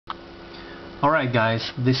Alright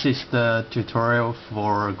guys, this is the tutorial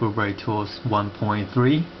for Group Rate Tools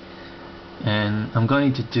 1.3 and I'm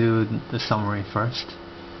going to do the summary first.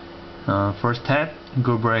 First tab,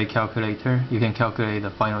 Group Rate Calculator. You can calculate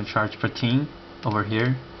the final charge per team over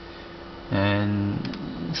here. And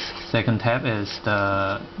second tab is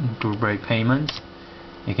the Group Rate Payments.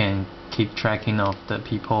 You can keep tracking of the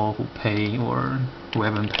people who pay or who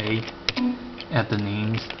haven't paid. Add the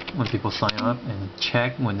names when people sign up and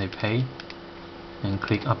check when they pay. And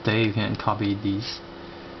click update. You can copy these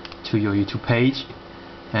to your YouTube page,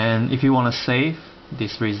 and if you want to save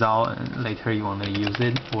this result and later you want to use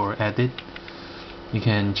it or edit, you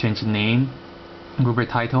can change the name, group rate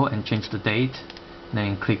title, and change the date.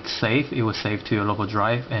 Then click save. It will save to your local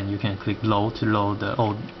drive, and you can click load to load the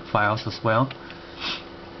old files as well.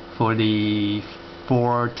 For the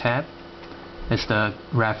fourth tab, it's the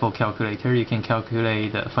raffle calculator. You can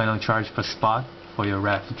calculate the final charge per spot for your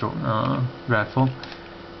raffle.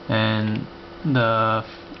 And the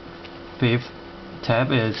fifth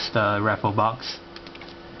tab is the raffle box.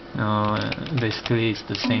 Basically it's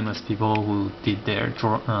the same as people who did their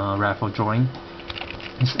raffle drawing.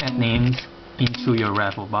 Just add names into your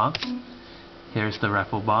raffle box. Here's the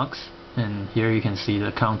raffle box, and here you can see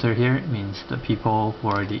the counter. Here it means the people who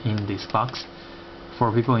are already in this box.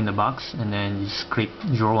 4 people in the box, and then you just click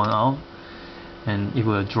draw one out, and it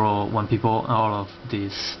will draw 1 people out of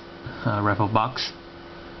this raffle box.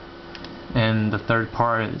 And the third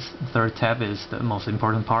tab is the most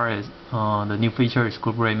important part. Is the new feature is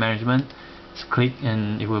group rate management. Just click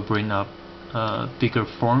and it will bring up a bigger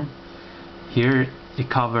form. Here it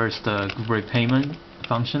covers the group rate payment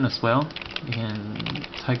function as well. You can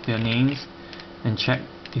type their names and check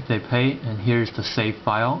if they pay, and here's the save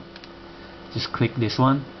file. Just click this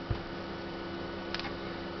one.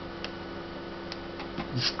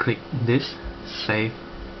 Just click this, save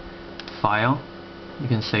file. You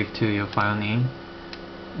can save to your file name,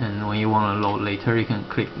 and when you want to load later you can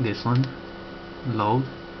click this one, load,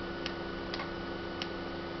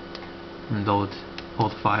 and load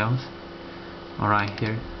both files. Alright,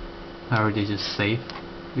 here I already just saved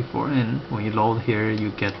before, and when you load here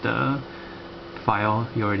you get the file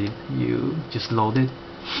you just loaded.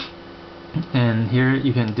 And here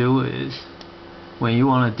you can do is, when you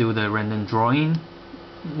want to do the random drawing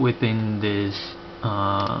within these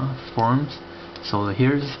forms, so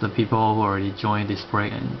here's the people who already joined this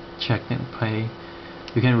break and checked and pay.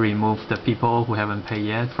 You can remove the people who haven't paid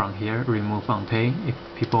yet from here, remove unpaid. If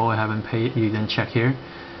people haven't paid, you can check here.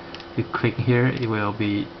 You click here, it will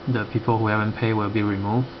be the people who haven't paid will be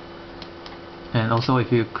removed. And also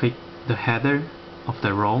if you click the header of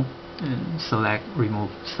the row and select remove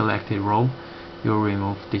selected row, you'll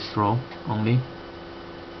remove this row only.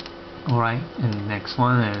 Alright, and the next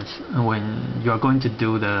one is when you are going to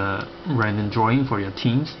do the random drawing for your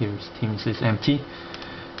teams. Here's teams is empty.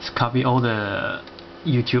 Just copy all the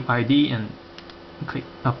YouTube ID and click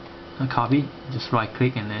up copy. Just right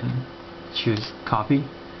click and then choose copy,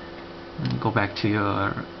 and go back to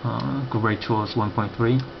your Group Rate Tools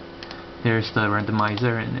 1.3. Here's the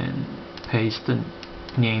randomizer, and then paste the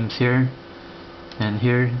names here, and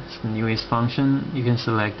here is the newest function. You can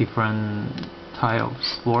select different type of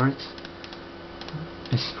sports.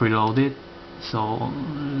 It's preloaded, so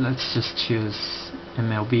let's just choose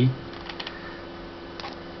MLB.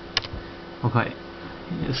 Okay,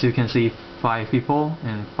 so you can see 5 people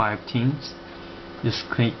and 5 teams. Just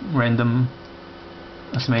click random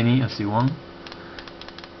as many as you want.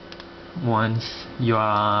 Once you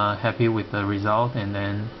are happy with the result, and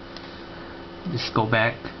then just go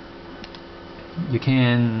back. You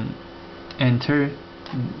can enter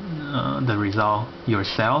the result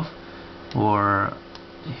yourself, or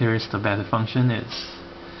here's the better function, it's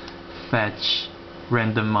fetch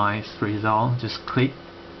randomized result. Just click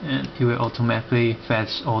and it will automatically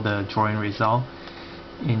fetch all the drawing result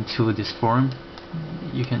into this form.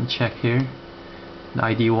 You can check here. The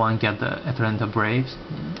ID 1 get the Atlanta Brave,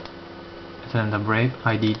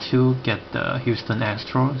 ID 2 get the Houston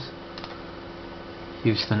Astros,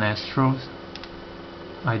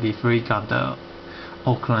 ID 3 got the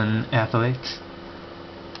Oakland Athletics,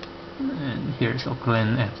 and here's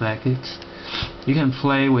Oakland Athletics. You can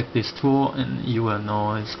play with this tool and you will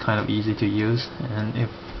know it's kind of easy to use, and if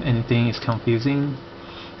anything is confusing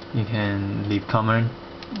you can leave comment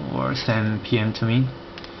or send PM to me.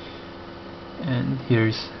 And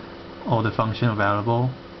here's all the function available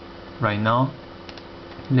right now.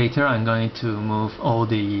 Later I'm going to move all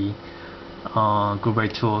the Group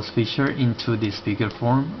Rate Tools feature into this bigger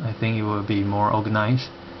form. I think it will be more organized.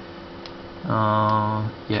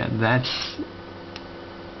 Yeah,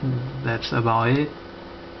 that's about it.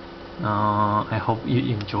 I hope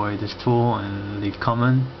you enjoy this tool and leave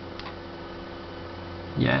comment.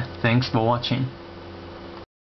 Yeah, thanks for watching.